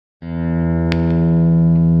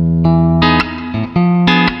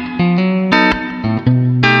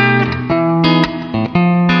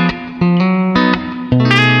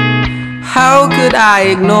I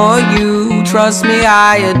ignore you. Trust me,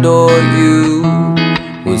 I adore you.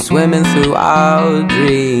 We're swimming through our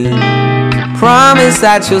dreams. Promise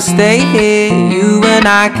that you'll stay here. You and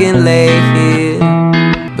I can lay here.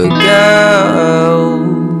 But girl,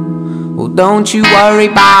 well, don't you worry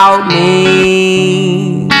about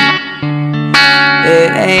me.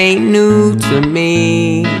 It ain't new to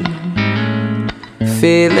me,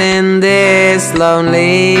 feeling this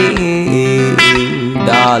lonely,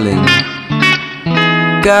 darling.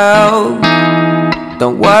 Girl,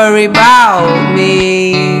 don't worry about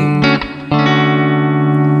me.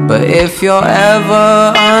 But if you're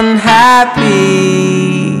ever unhappy,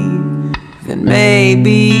 then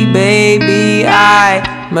maybe, baby, I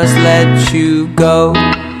must let you go.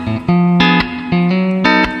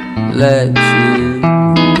 Let you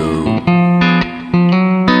go.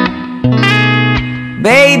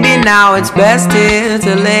 Baby, now it's best here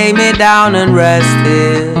to lay me down and rest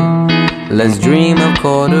here. Let's dream of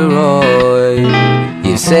corduroy.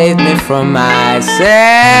 You saved me from myself,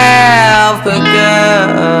 but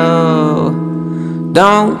girl,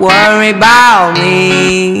 don't worry about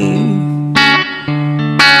me,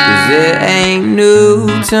 'cause it ain't new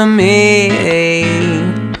to me,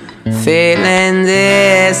 feeling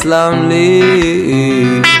this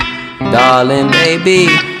lonely, darling, baby.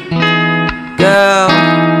 Girl,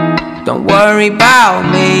 don't worry about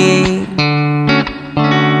me,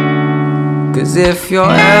 'cause if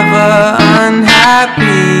you're ever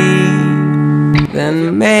unhappy, then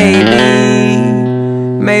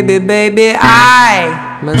maybe, baby, I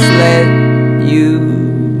must let you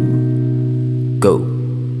go.